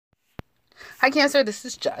Hi, Cancer. This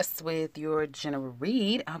is Just with your general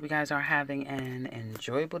read. I hope you guys are having an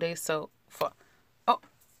enjoyable day so far. Oh,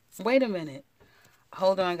 wait a minute.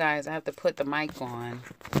 Hold on, guys. I have to put the mic on.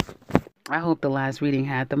 I hope the last reading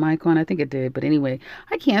had the mic on. I think it did. But anyway,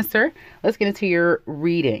 hi, Cancer. Let's get into your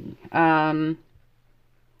reading.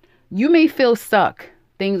 You may feel stuck.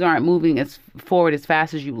 Things aren't moving as forward as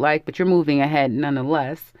fast as you like, but you're moving ahead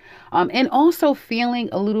nonetheless. And also feeling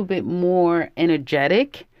a little bit more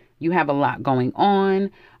energetic. You have a lot going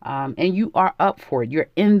on, and you are up for it. You're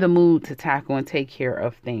in the mood to tackle and take care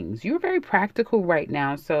of things. You're very practical right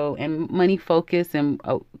now, so and money focused and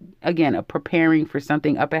again, preparing for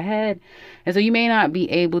something up ahead. And so you may not be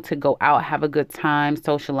able to go out, have a good time,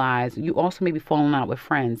 socialize. You also may be falling out with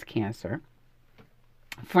friends, Cancer.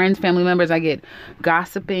 Friends, family members, I get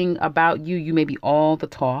gossiping about you. You may be all the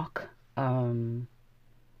talk.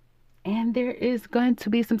 And there is going to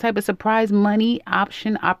be some type of surprise money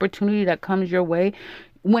opportunity that comes your way.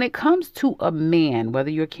 When it comes to a man, whether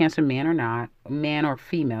you're a Cancer man or not, man or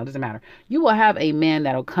female, doesn't matter. You will have a man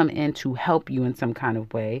that'll come in to help you in some kind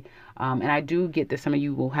of way. And I do get that some of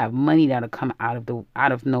you will have money that'll come out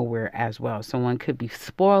of nowhere as well. Someone could be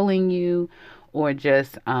spoiling you, or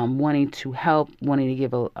just wanting to help, wanting to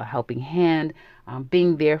give a helping hand,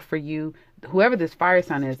 being there for you. Whoever this fire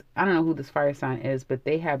sign is, I don't know who this fire sign is, but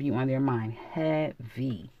they have you on their mind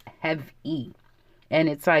heavy. And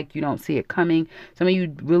it's like you don't see it coming. Some of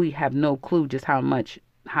you really have no clue just how much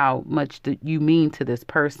you mean to this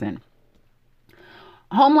person.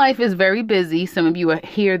 Home life is very busy. Some of you are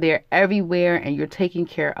here, there, everywhere, and you're taking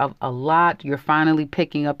care of a lot. You're finally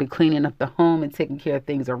picking up and cleaning up the home and taking care of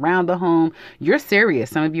things around the home. You're serious.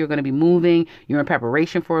 Some of you are going to be moving. You're in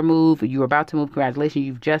preparation for a move. You're about to move. Congratulations.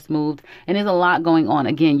 You've just moved. And there's a lot going on.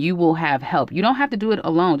 Again, you will have help. You don't have to do it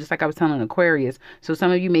alone, just like I was telling Aquarius. So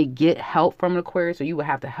some of you may get help from an Aquarius, or you will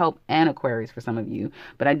have to help an Aquarius for some of you.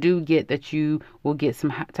 But I do get that you will get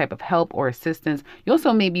some type of help or assistance. You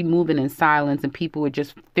also may be moving in silence, and people are just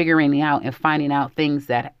figuring out and finding out things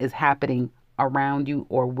that is happening around you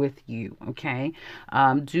or with you. Okay.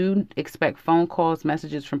 Do expect phone calls,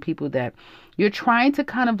 messages from people that you're trying to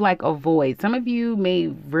kind of like avoid. Some of you may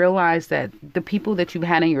realize that the people that you've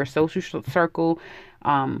had in your social circle,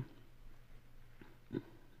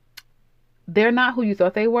 they're not who you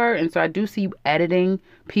thought they were. And so I do see you editing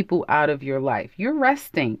people out of your life. You're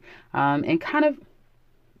resting, and kind of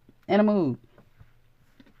in a mood,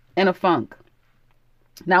 in a funk.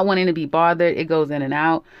 Not wanting to be bothered. It goes in and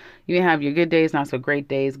out. You have your good days, not so great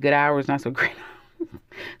days, good hours, not so great.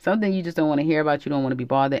 Something you just don't want to hear about. You don't want to be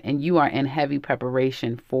bothered. And you are in heavy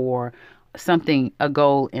preparation for something, a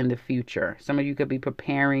goal in the future. Some of you could be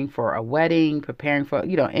preparing for a wedding, preparing for,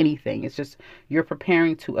 anything. It's just you're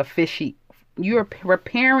preparing to officiate. You're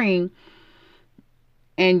preparing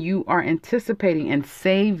and you are anticipating and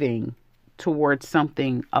saving towards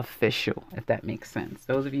something official, if that makes sense.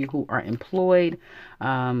 Those of you who are employed,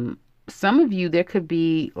 some of you, there could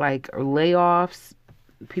be like layoffs,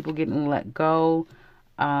 people getting let go.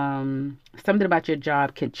 Something about your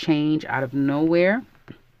job could change out of nowhere.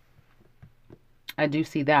 I do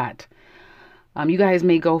see that. You guys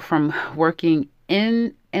may go from working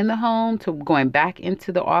in the home to going back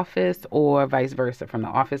into the office, or vice versa, from the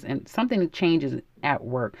office, and something changes at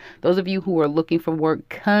work. Those of you who are looking for work,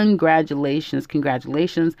 congratulations.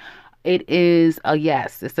 It is a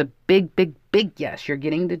yes. It's a big yes. You're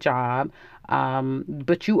getting the job,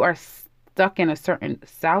 but you are stuck in a certain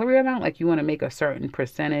salary amount. Like you want to make a certain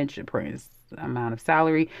percentage amount of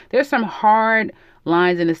salary. There's some hard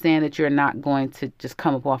lines in the sand that you're not going to just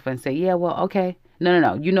come up off and say, yeah, well, okay.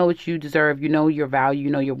 No. You know what you deserve. You know your value.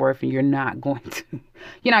 You know your worth, and you're not going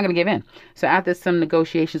to give in. So after some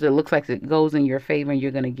negotiations, it looks like it goes in your favor, and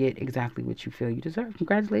you're going to get exactly what you feel you deserve.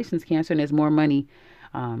 Congratulations, Cancer. And there's more money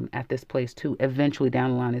at this place too. Eventually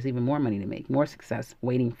down the line, there's even more money to make, more success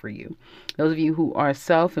waiting for you. Those of you who are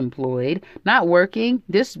self-employed, not working,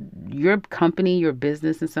 your company, your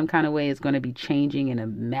business in some kind of way is going to be changing in a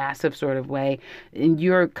massive sort of way. And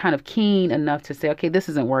you're kind of keen enough to say, okay, this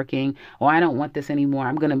isn't working, or I don't want this anymore.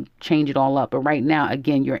 I'm going to change it all up. But right now,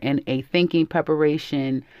 again, you're in a thinking,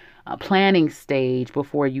 preparation, planning stage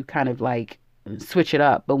before you kind of like switch it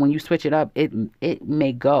up. But when you switch it up, it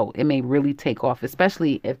may really take off,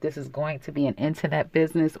 especially if this is going to be an internet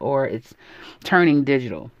business or it's turning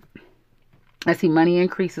digital. I see money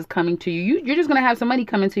increases coming to you. You're just going to have some money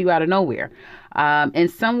coming to you out of nowhere.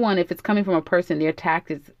 And someone, if it's coming from a person, their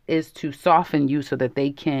tactics is to soften you so that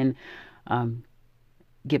they can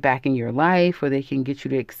get back in your life, or they can get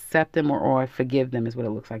you to accept them or forgive them, is what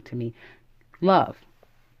it looks like to me. Love.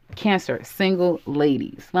 Cancer, single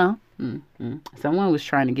ladies. Well, Someone was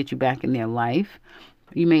trying to get you back in their life.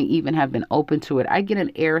 You may even have been open to it. I get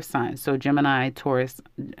an air sign. So Gemini, Taurus,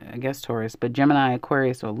 I guess Taurus, but Gemini,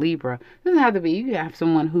 Aquarius, or Libra. It doesn't have to be. You have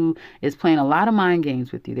someone who is playing a lot of mind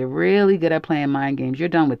games with you. They're really good at playing mind games. You're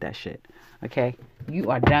done with that shit. Okay? You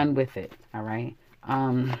are done with it. All right?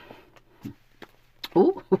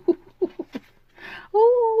 Ooh.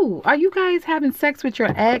 Ooh. Are you guys having sex with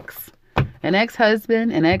your ex? An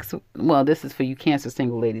ex-husband, well, this is for you Cancer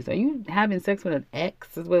single ladies. Are you having sex with an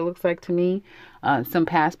ex is what it looks like to me. Some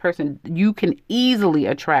past person. You can easily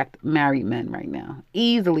attract married men right now.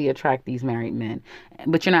 Easily attract these married men.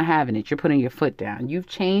 But you're not having it. You're putting your foot down. You've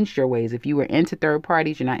changed your ways. If you were into third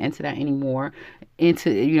parties, you're not into that anymore.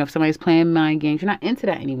 If somebody's playing mind games, you're not into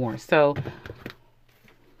that anymore. So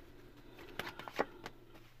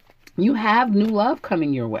you have new love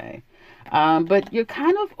coming your way. But you're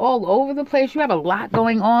kind of all over the place. You have a lot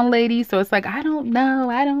going on, ladies. So it's like, I don't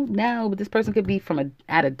know. But this person could be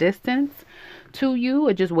at a distance to you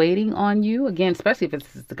or just waiting on you. Again, especially if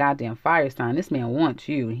it's the goddamn fire sign. This man wants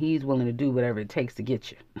you and he's willing to do whatever it takes to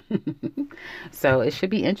get you. So it should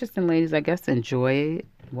be interesting, ladies. I guess enjoy it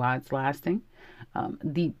while it's lasting.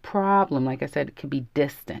 The problem, like I said, it could be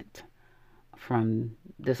distant from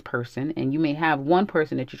this person, and you may have one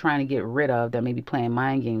person that you're trying to get rid of that may be playing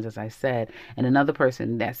mind games, as I said, and another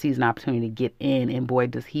person that sees an opportunity to get in, and boy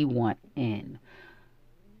does he want in.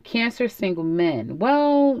 Cancer single men,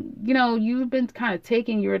 well, you've been kind of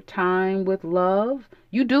taking your time with love.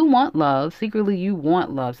 You do want love. Secretly you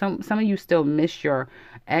want love. Some of you still miss your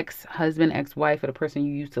ex-husband, ex-wife, or the person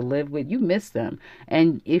you used to live with. You miss them,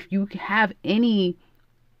 and if you have any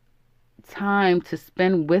time to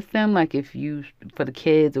spend with them, like if you, for the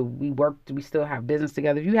kids, or we still have business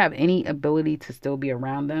together, if you have any ability to still be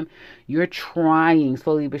around them, you're trying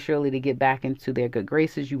slowly but surely to get back into their good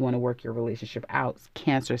graces. You want to work your relationship out.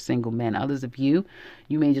 Cancer single men. Others of you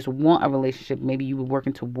may just want a relationship. Maybe you were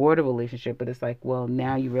working toward a relationship, but it's like, well,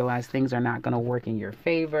 now you realize things are not going to work in your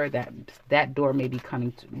favor. That door is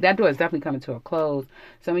definitely coming to a close.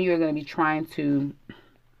 Some of you are going to be trying to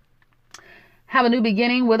have a new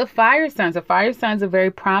beginning with a fire sign. So fire signs are very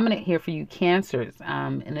prominent here for you Cancers.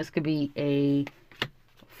 And this could be a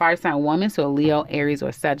fire sign woman. So a Leo, Aries,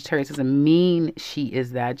 or Sagittarius. Doesn't mean she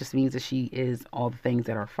is that. It just means that she is all the things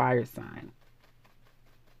that are fire sign.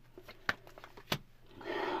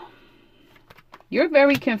 You're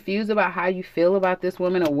very confused about how you feel about this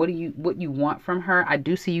woman, or what you want from her. I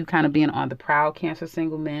do see you kind of being on the prowl, Cancer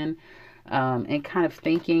single men, and kind of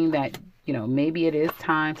thinking that maybe it is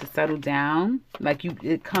time to settle down. Like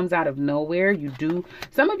it comes out of nowhere.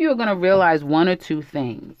 Some of you are going to realize one or two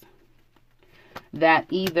things. That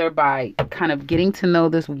either by kind of getting to know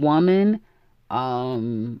this woman,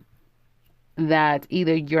 that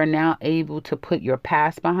either you're now able to put your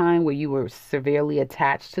past behind where you were severely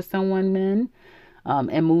attached to someone, men,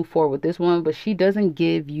 and move forward with this woman, but she doesn't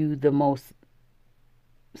give you the most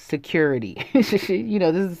security. This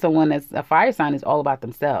is someone that's a fire sign, is all about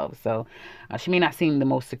themselves. So she may not seem the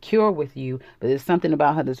most secure with you, but there's something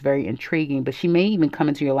about her that's very intriguing. But she may even come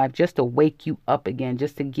into your life just to wake you up again,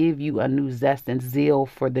 just to give you a new zest and zeal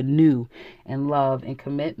for the new and love and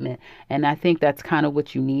commitment. And I think that's kind of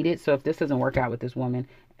what you needed. So if this doesn't work out with this woman,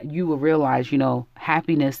 you will realize,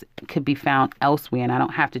 happiness could be found elsewhere, and I don't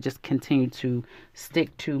have to just continue to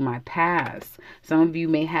stick to my past. Some of you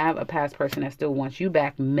may have a past person that still wants you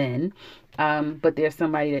back, men, but there's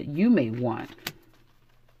somebody that you may want.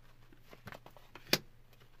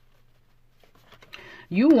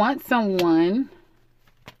 You want someone.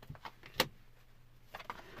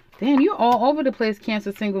 Damn, you're all over the place,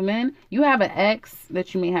 Cancer single men. You have an ex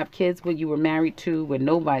that you may have kids with, you were married to, with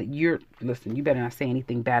nobody. Listen, you better not say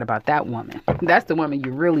anything bad about that woman. That's the woman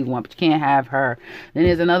you really want, but you can't have her. Then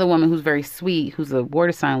there's another woman who's very sweet, who's a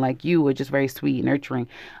water sign like you, or just very sweet, nurturing.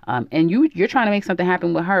 And you're trying to make something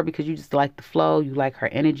happen with her because you just like the flow, you like her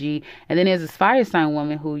energy. And then there's this fire sign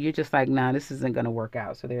woman who you're just like, nah, this isn't going to work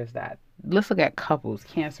out. So there's that. Let's look at couples,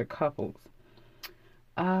 Cancer couples.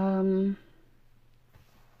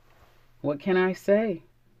 What can I say?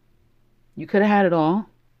 You could have had it all.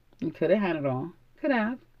 Could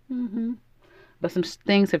have. But some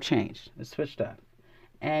things have changed. It's switched up.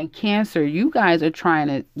 And Cancer, you guys are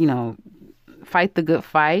trying to, fight the good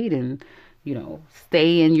fight and,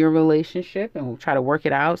 stay in your relationship and try to work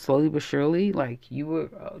it out slowly but surely. Like you were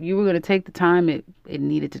going to take the time it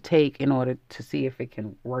needed to take in order to see if it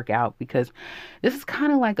can work out, because this is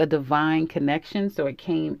kind of like a divine connection. So it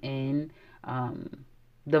came in,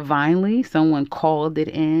 divinely. Someone called it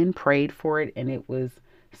in, prayed for it, and it was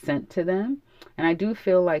sent to them. And I do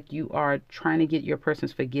feel like you are trying to get your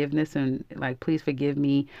person's forgiveness and like, please forgive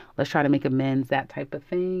me. Let's try to make amends, that type of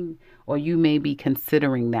thing. Or you may be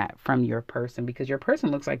considering that from your person because your person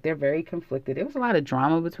looks like they're very conflicted. There was a lot of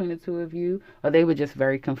drama between the two of you, or they were just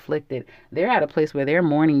very conflicted. They're at a place where they're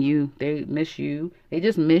mourning you. They miss you. They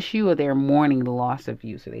just miss you, or they're mourning the loss of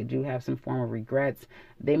you. So they do have some form of regrets.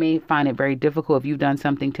 They may find it very difficult if you've done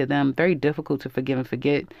something to them, very difficult to forgive and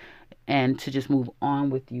forget and to just move on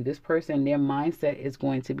with you. This person, their mindset is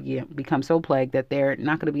going to become so plagued that they're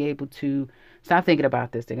not going to be able to stop thinking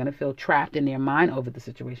about this. They're going to feel trapped in their mind over the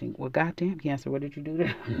situation. Well, goddamn, Cancer, what did you do to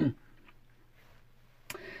them?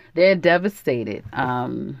 They're devastated.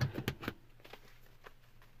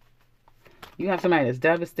 You have somebody that's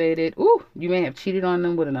devastated. Ooh, you may have cheated on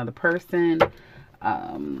them with another person.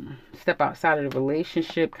 Step outside of the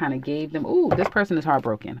relationship, kind of gave them, ooh, this person is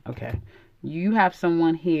heartbroken. Okay. You have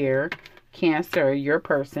someone here, Cancer, your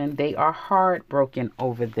person, they are heartbroken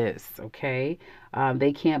over this, okay?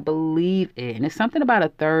 They can't believe it. And it's something about a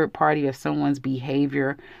third party or someone's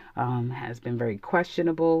behavior has been very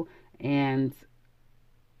questionable. And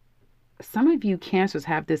some of you Cancers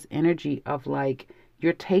have this energy of like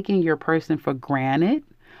you're taking your person for granted,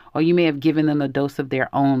 or you may have given them a dose of their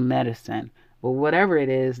own medicine. But whatever it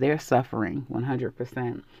is, they're suffering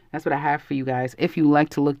 100%. That's what I have for you guys. If you like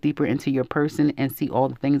to look deeper into your person and see all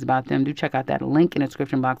the things about them, do check out that link in the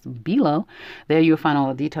description box below. There you'll find all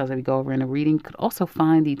the details that we go over in the reading. You could also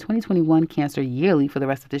find the 2021 Cancer Yearly for the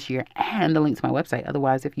rest of this year and the link to my website.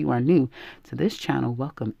 Otherwise, if you are new to this channel,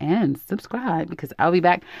 welcome and subscribe because I'll be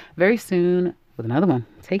back very soon with another one.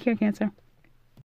 Take care, Cancer.